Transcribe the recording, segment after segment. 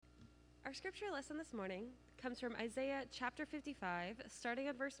Our scripture lesson this morning comes from Isaiah chapter 55, starting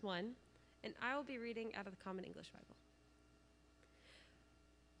at verse 1, and I will be reading out of the Common English Bible.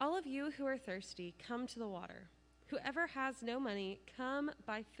 All of you who are thirsty, come to the water. Whoever has no money, come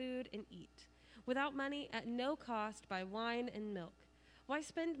buy food and eat. Without money, at no cost, buy wine and milk. Why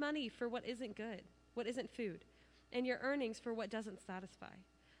spend money for what isn't good, what isn't food, and your earnings for what doesn't satisfy?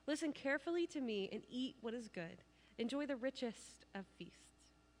 Listen carefully to me and eat what is good. Enjoy the richest of feasts.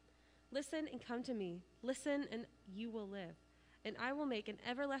 Listen and come to me. Listen and you will live. And I will make an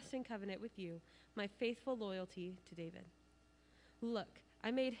everlasting covenant with you, my faithful loyalty to David. Look,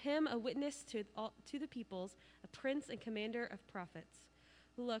 I made him a witness to the peoples, a prince and commander of prophets.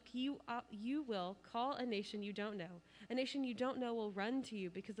 Look, you will call a nation you don't know. A nation you don't know will run to you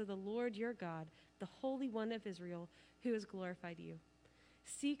because of the Lord your God, the Holy One of Israel, who has glorified you.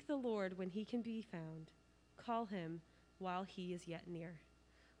 Seek the Lord when he can be found. Call him while he is yet near.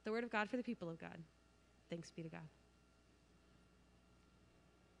 The word of God for the people of God. Thanks be to God.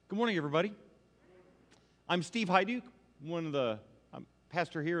 Good morning, everybody. I'm Steve Hyduke, I'm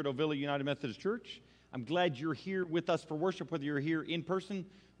pastor here at Ovilla United Methodist Church. I'm glad you're here with us for worship, whether you're here in person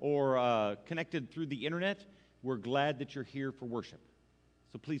or connected through the internet. We're glad that you're here for worship.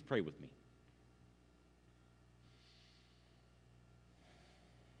 So please pray with me.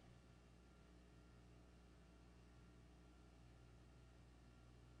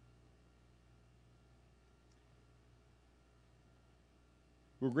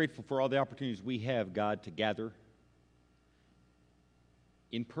 We're grateful for all the opportunities we have, God, to gather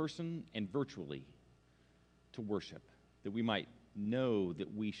in person and virtually to worship, that we might know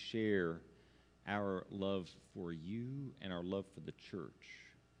that we share our love for you and our love for the church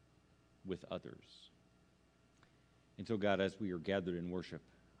with others. And so, God, as we are gathered in worship,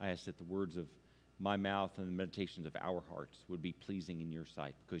 I ask that the words of my mouth and the meditations of our hearts would be pleasing in your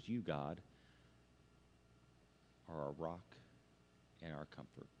sight, because you, God, are our rock and our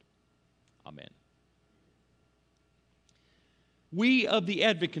comfort. Amen. We of the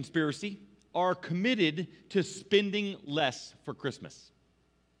Advent Conspiracy are committed to spending less for Christmas.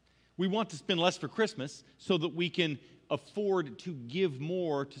 We want to spend less for Christmas so that we can afford to give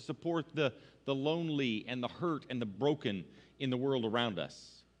more to support the lonely and the hurt and the broken in the world around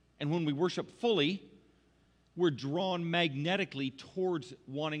us. And when we worship fully, we're drawn magnetically towards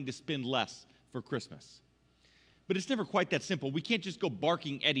wanting to spend less for Christmas. But it's never quite that simple. We can't just go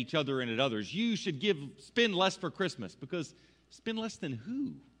barking at each other and at others. You should spend less for Christmas, because spend less than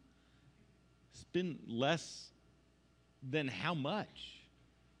who? Spend less than how much?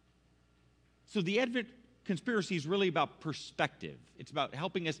 So the Advent Conspiracy is really about perspective. It's about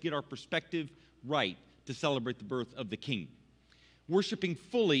helping us get our perspective right to celebrate the birth of the King. Worshiping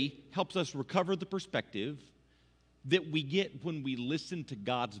fully helps us recover the perspective that we get when we listen to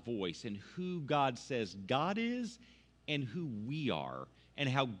God's voice and who God says God is and who we are and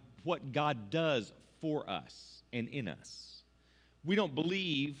what God does for us and in us. We don't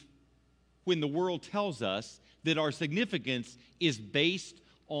believe when the world tells us that our significance is based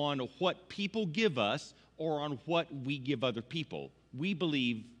on what people give us or on what we give other people. We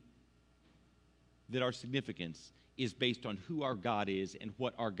believe that our significance is based on who our God is and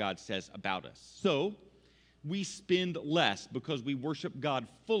what our God says about us. So, we spend less because we worship God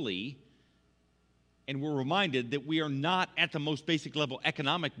fully, and we're reminded that we are not at the most basic level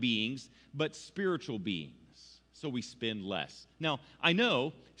economic beings, but spiritual beings. So we spend less. Now, I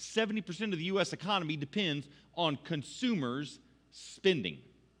know 70% of the U.S. economy depends on consumers spending.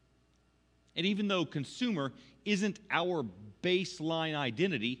 And even though consumer isn't our baseline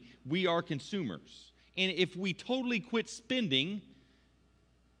identity, we are consumers. And if we totally quit spending,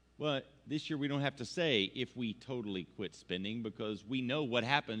 well, this year we don't have to say if we totally quit spending, because we know what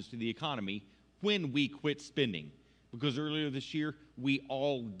happens to the economy when we quit spending. Because earlier this year, we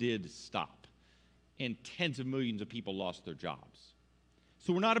all did stop, and tens of millions of people lost their jobs.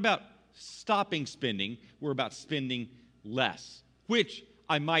 So we're not about stopping spending, we're about spending less, which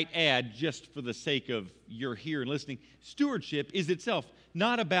I might add, just for the sake of you're here and listening, stewardship is itself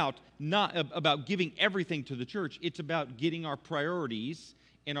not about giving everything to the church. It's about getting our priorities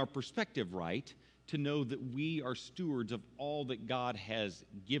and our perspective right to know that we are stewards of all that God has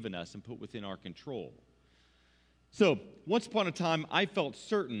given us and put within our control. So, once upon a time, I felt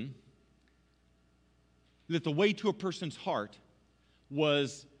certain that the way to a person's heart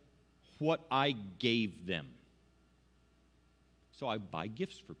was what I gave them. So I buy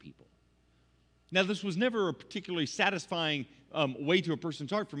gifts for people. Now, this was never a particularly satisfying way to a person's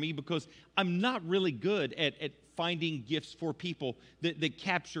heart for me, because I'm not really good at finding gifts for people that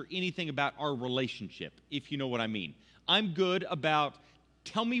capture anything about our relationship, if you know what I mean. I'm good about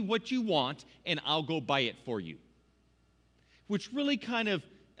Tell me what you want, and I'll go buy it for you. Which really kind of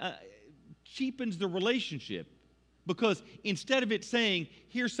cheapens the relationship. Because instead of it saying,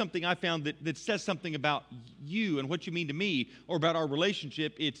 here's something I found that says something about you and what you mean to me, or about our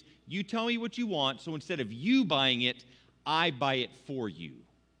relationship, it's you tell me what you want, so instead of you buying it, I buy it for you.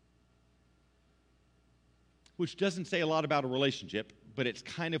 Which doesn't say a lot about a relationship, but it's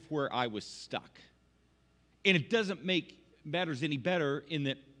kind of where I was stuck. And it doesn't make matters any better in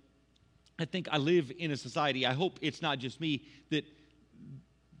that I think I live in a society, I hope it's not just me, that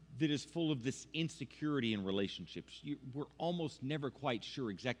is full of this insecurity in relationships. We're almost never quite sure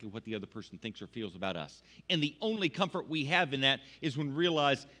exactly what the other person thinks or feels about us. And the only comfort we have in that is when we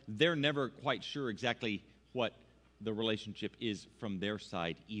realize they're never quite sure exactly what the relationship is from their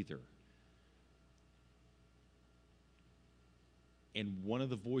side either. And one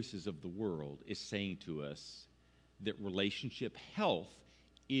of the voices of the world is saying to us that relationship health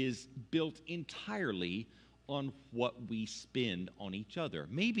is built entirely on what we spend on each other,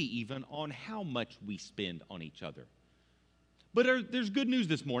 maybe even on how much we spend on each other. But there's good news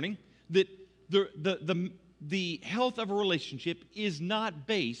this morning that the health of a relationship is not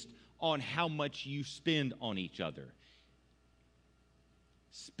based on how much you spend on each other.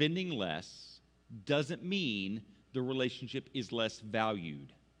 Spending less doesn't mean the relationship is less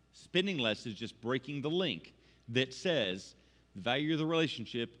valued. Spending less is just breaking the link that says the value of the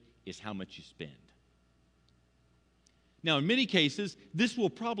relationship is how much you spend. Now, in many cases, this will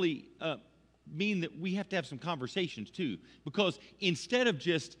probably mean that we have to have some conversations too, because instead of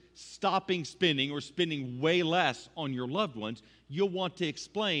just stopping spending or spending way less on your loved ones, you'll want to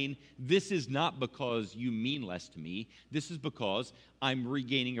explain, this is not because you mean less to me. This is because I'm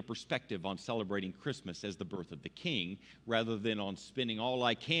regaining a perspective on celebrating Christmas as the birth of the King, rather than on spending all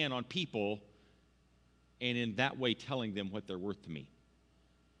I can on people and in that way telling them what they're worth to me.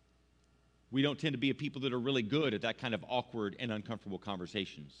 We don't tend to be a people that are really good at that kind of awkward and uncomfortable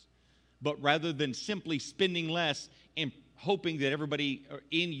conversations. But rather than simply spending less and hoping that everybody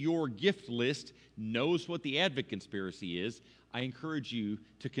in your gift list knows what the Advent conspiracy is, I encourage you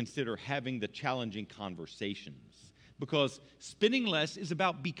to consider having the challenging conversations. Because spending less is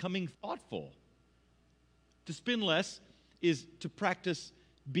about becoming thoughtful. To spend less is to practice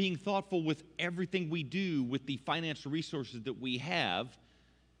being thoughtful with everything we do, with the financial resources that we have,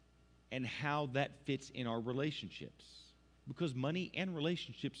 and how that fits in our relationships. Because money and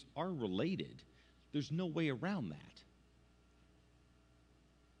relationships are related. There's no way around that.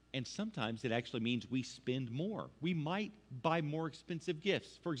 And sometimes it actually means we spend more. We might buy more expensive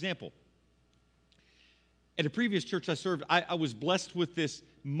gifts. For example, at a previous church I served, I was blessed with this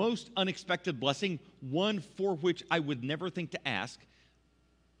most unexpected blessing, one for which I would never think to ask.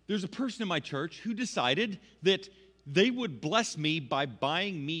 There's a person in my church who decided that they would bless me by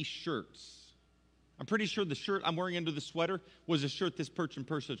buying me shirts. I'm pretty sure the shirt I'm wearing under the sweater was a shirt this person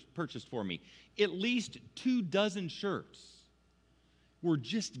purchased for me. At least 24 shirts were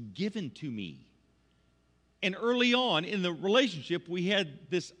just given to me. And early on in the relationship, we had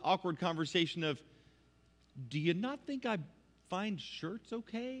this awkward conversation of, do you not think I find shirts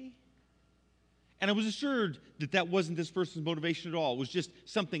okay? And I was assured that that wasn't this person's motivation at all. It was just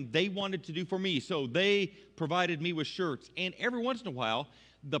something they wanted to do for me. So they provided me with shirts. And every once in a while,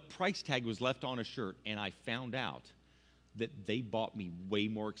 the price tag was left on a shirt. And I found out that they bought me way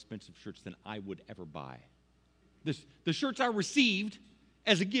more expensive shirts than I would ever buy. The shirts I received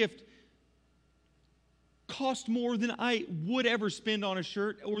as a gift cost more than I would ever spend on a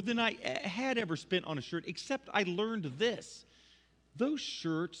shirt, or than I had ever spent on a shirt, except I learned this. Those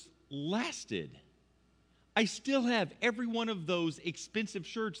shirts lasted. I still have every one of those expensive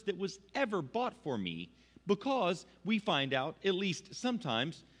shirts that was ever bought for me, because we find out, at least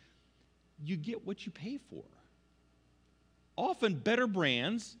sometimes, you get what you pay for. Often better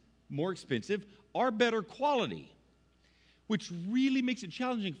brands, more expensive, are better quality, which really makes it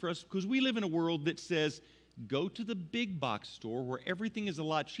challenging for us, because we live in a world that says, go to the big box store where everything is a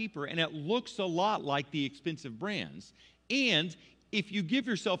lot cheaper and it looks a lot like the expensive brands. And if you give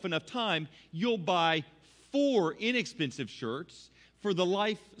yourself enough time, you'll buy 4 inexpensive shirts for the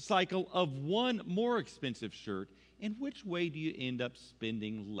life cycle of 1 more expensive shirt. And which way do you end up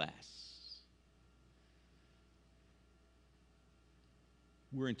spending less?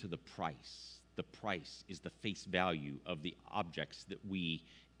 We're into the price. The price is the face value of the objects that we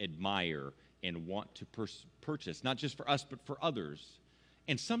admire and want to purchase, not just for us, but for others.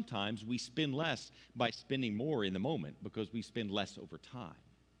 And sometimes we spend less by spending more in the moment, because we spend less over time.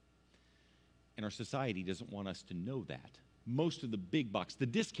 And our society doesn't want us to know that. Most of the big box, the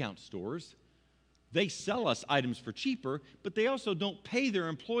discount stores, They sell us items for cheaper, but they also don't pay their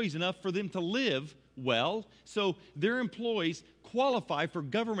employees enough for them to live well. So their employees qualify for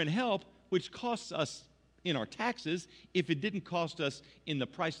government help, which costs us in our taxes if it didn't cost us in the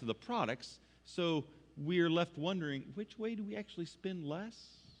price of the products. So we're left wondering, which way do we actually spend less?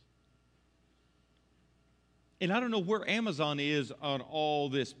 And I don't know where Amazon is on all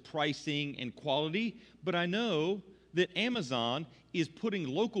this pricing and quality, but I know that Amazon is putting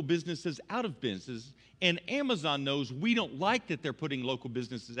local businesses out of business, and Amazon knows we don't like that they're putting local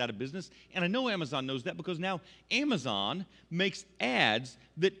businesses out of business, and I know Amazon knows that because now Amazon makes ads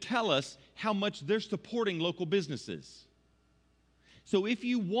that tell us how much they're supporting local businesses. So if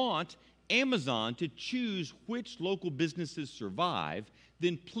you want Amazon to choose which local businesses survive,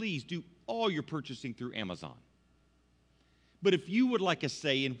 then please do all your purchasing through Amazon. But if you would like a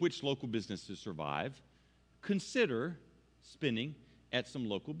say in which local businesses survive, consider spending at some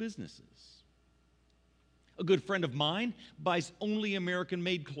local businesses. A good friend of mine buys only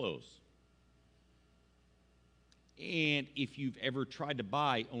American-made clothes. And if you've ever tried to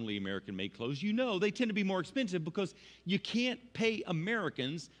buy only American-made clothes, you know they tend to be more expensive because you can't pay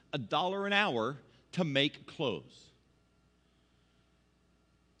Americans $1 an hour to make clothes.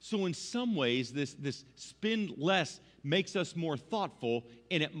 So in some ways, this spend less makes us more thoughtful,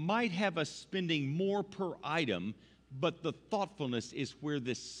 and it might have us spending more per item, but the thoughtfulness is where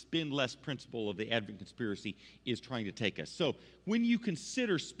this spend less principle of the Advent conspiracy is trying to take us. So when you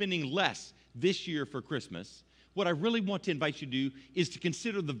consider spending less this year for Christmas, what I really want to invite you to do is to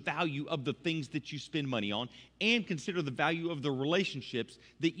consider the value of the things that you spend money on and consider the value of the relationships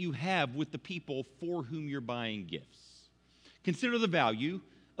that you have with the people for whom you're buying gifts. Consider the value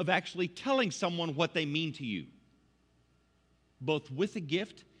of actually telling someone what they mean to you, both with a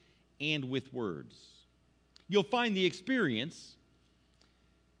gift and with words. You'll find the experience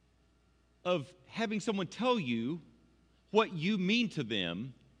of having someone tell you what you mean to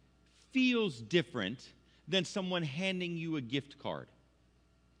them feels different than someone handing you a gift card.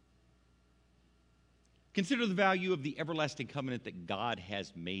 Consider the value of the everlasting covenant that God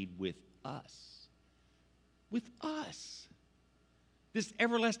has made with us. With us. This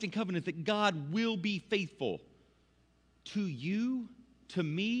everlasting covenant that God will be faithful to you, to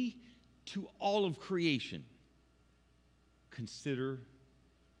me, to all of creation. Consider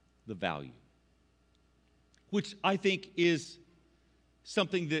the value. Which I think is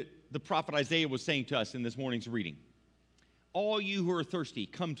something that the prophet Isaiah was saying to us in this morning's reading. All you who are thirsty,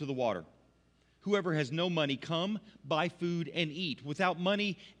 come to the water. Whoever has no money, come, buy food and eat. Without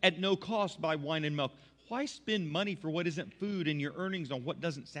money, at no cost, buy wine and milk. Why spend money for what isn't food and your earnings on what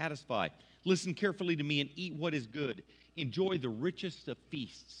doesn't satisfy? Listen carefully to me and eat what is good. Enjoy the richest of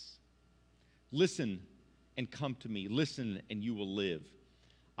feasts. Listen and come to me. Listen and you will live.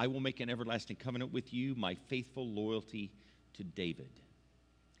 I will make an everlasting covenant with you, my faithful loyalty to David.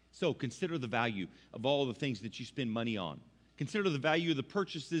 So consider the value of all the things that you spend money on. Consider the value of the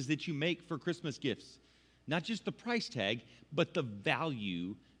purchases that you make for Christmas gifts. Not just the price tag, but the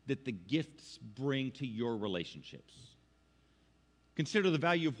value that the gifts bring to your relationships. Consider the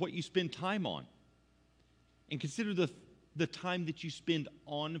value of what you spend time on. And consider the time that you spend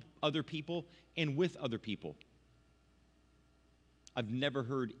on other people and with other people. I've never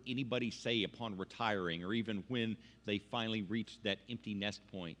heard anybody say upon retiring or even when they finally reach that empty nest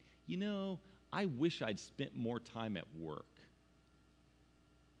point, you know, I wish I'd spent more time at work.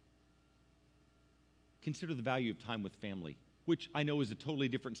 Consider the value of time with family, which I know is a totally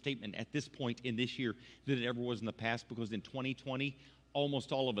different statement at this point in this year than it ever was in the past, because in 2020,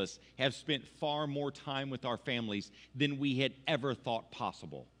 almost all of us have spent far more time with our families than we had ever thought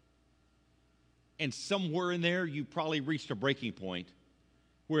possible. And somewhere in there, you probably reached a breaking point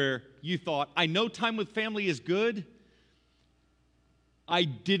where you thought, I know time with family is good. I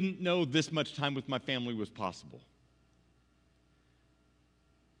didn't know this much time with my family was possible.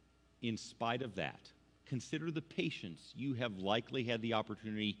 In spite of that, consider the patience you have likely had the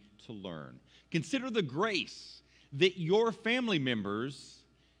opportunity to learn. Consider the grace that your family members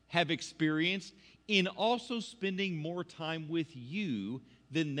have experienced in also spending more time with you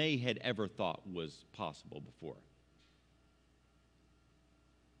than they had ever thought was possible before.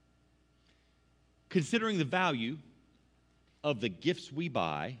 Considering the value of the gifts we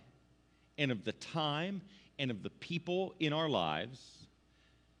buy and of the time and of the people in our lives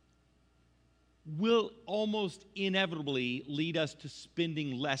will almost inevitably lead us to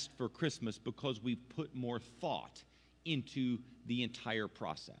spending less for Christmas because we put more thought into the entire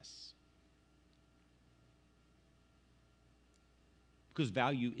process. Because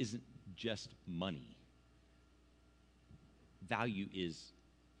value isn't just money. Value is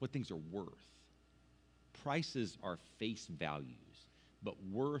what things are worth. prices are face values, but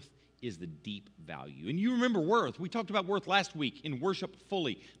worth is the deep value. And you remember worth. We talked about worth last week in Worship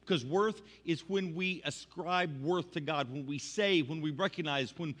Fully, because worth is when we ascribe worth to God, when we say, when we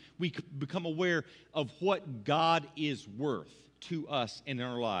recognize, when we become aware of what God is worth to us in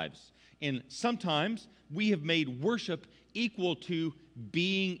our lives. And sometimes we have made worship equal to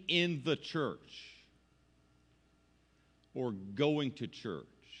being in the church or going to church.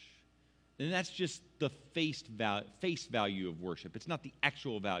 And that's just the face value of worship. It's not the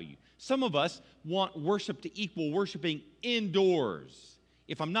actual value. Some of us want worship to equal worshiping indoors.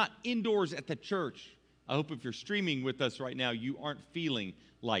 If I'm not indoors at the church, I hope if you're streaming with us right now, you aren't feeling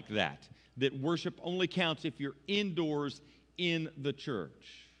like that. That worship only counts if you're indoors in the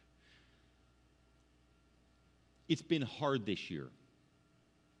church. It's been hard this year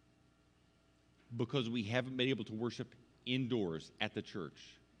because we haven't been able to worship indoors at the church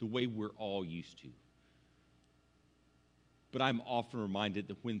the way we're all used to. But I'm often reminded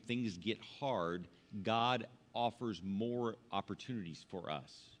that when things get hard, God offers more opportunities for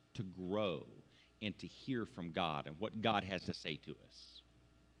us to grow and to hear from God and what God has to say to us.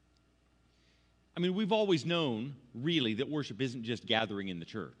 I mean, we've always known, really, that worship isn't just gathering in the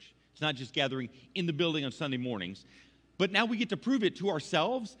church. It's not just gathering in the building on Sunday mornings. But now we get to prove it to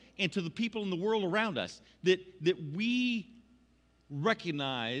ourselves and to the people in the world around us that we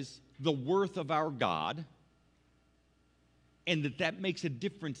recognize the worth of our God, and that makes a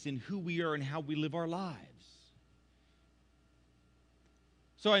difference in who we are and how we live our lives.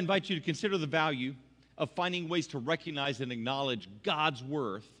 So I invite you to consider the value of finding ways to recognize and acknowledge God's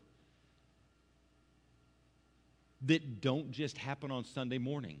worth that don't just happen on Sunday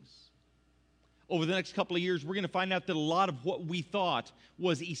mornings. Over the next couple of years, we're going to find out that a lot of what we thought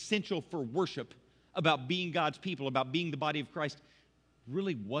was essential for worship, about being God's people, about being the body of Christ,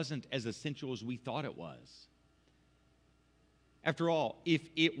 really wasn't as essential as we thought it was. After all, if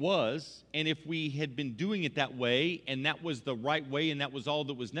it was, and if we had been doing it that way, and that was the right way, and that was all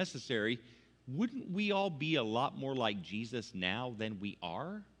that was necessary, wouldn't we all be a lot more like Jesus now than we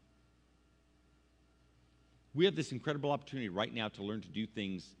are? We have this incredible opportunity right now to learn to do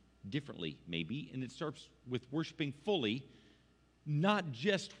things differently, maybe, and it starts with worshiping fully, not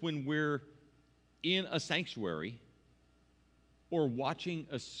just when we're in a sanctuary or watching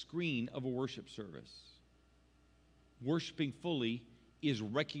a screen of a worship service. Worshiping fully is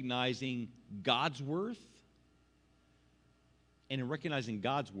recognizing God's worth, and in recognizing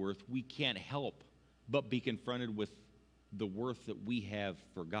God's worth, we can't help but be confronted with the worth that we have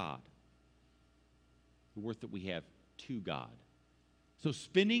for God, the worth that we have to God. So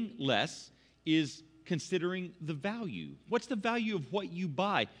spending less is considering the value. What's the value of what you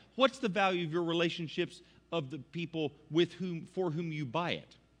buy? What's the value of your relationships of the people for whom you buy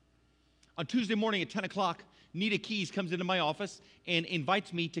it? On Tuesday morning at 10 o'clock, Nita Keys comes into my office and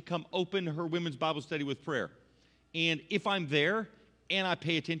invites me to come open her women's Bible study with prayer. And if I'm there and I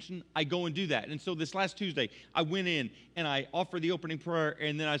pay attention, I go and do that. And so this last Tuesday, I went in and I offered the opening prayer,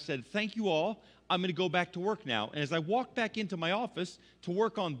 and then I said, thank you all. I'm going to go back to work now. And as I walked back into my office to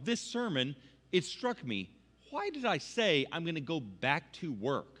work on this sermon, it struck me, why did I say I'm going to go back to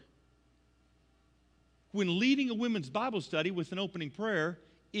work? When leading a women's Bible study with an opening prayer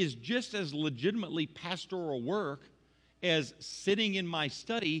is just as legitimately pastoral work as sitting in my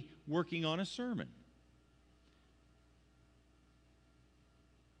study working on a sermon.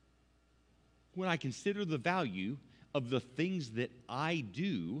 When I consider the value of the things that I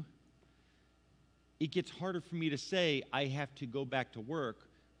do, it gets harder for me to say I have to go back to work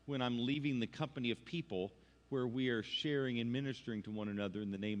when I'm leaving the company of people where we are sharing and ministering to one another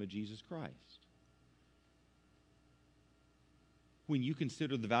in the name of Jesus Christ. When you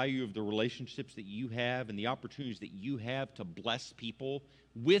consider the value of the relationships that you have and the opportunities that you have to bless people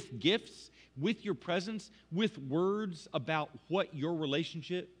with gifts, with your presence, with words about what your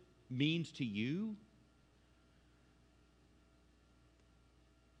relationship means to you,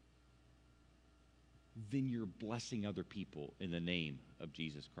 then you're blessing other people in the name of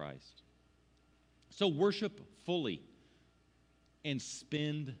Jesus Christ. So worship fully and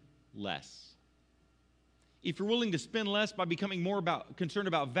spend less. If you're willing to spend less by becoming more concerned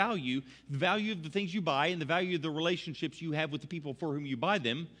about value, the value of the things you buy and the value of the relationships you have with the people for whom you buy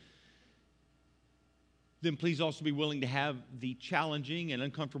them, then please also be willing to have the challenging and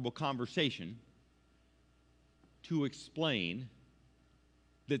uncomfortable conversation to explain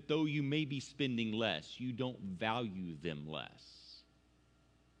that though you may be spending less, you don't value them less.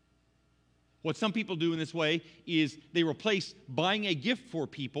 What some people do in this way is they replace buying a gift for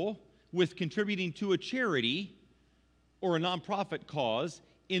people with contributing to a charity or a nonprofit cause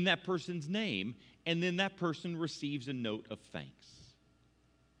in that person's name, and then that person receives a note of thanks.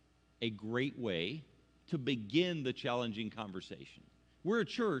 A great way to begin the challenging conversation. We're a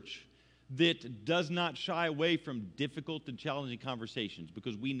church that does not shy away from difficult and challenging conversations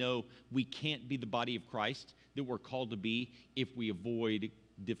because we know we can't be the body of Christ that we're called to be if we avoid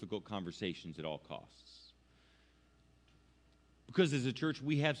difficult conversations at all costs. Because as a church,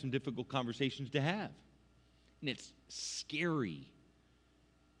 we have some difficult conversations to have. And it's scary.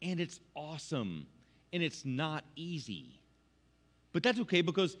 And it's awesome. And it's not easy. But that's okay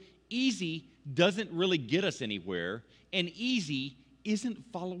because easy doesn't really get us anywhere. And easy isn't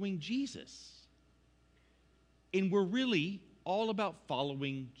following Jesus. And we're really all about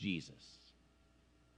following Jesus.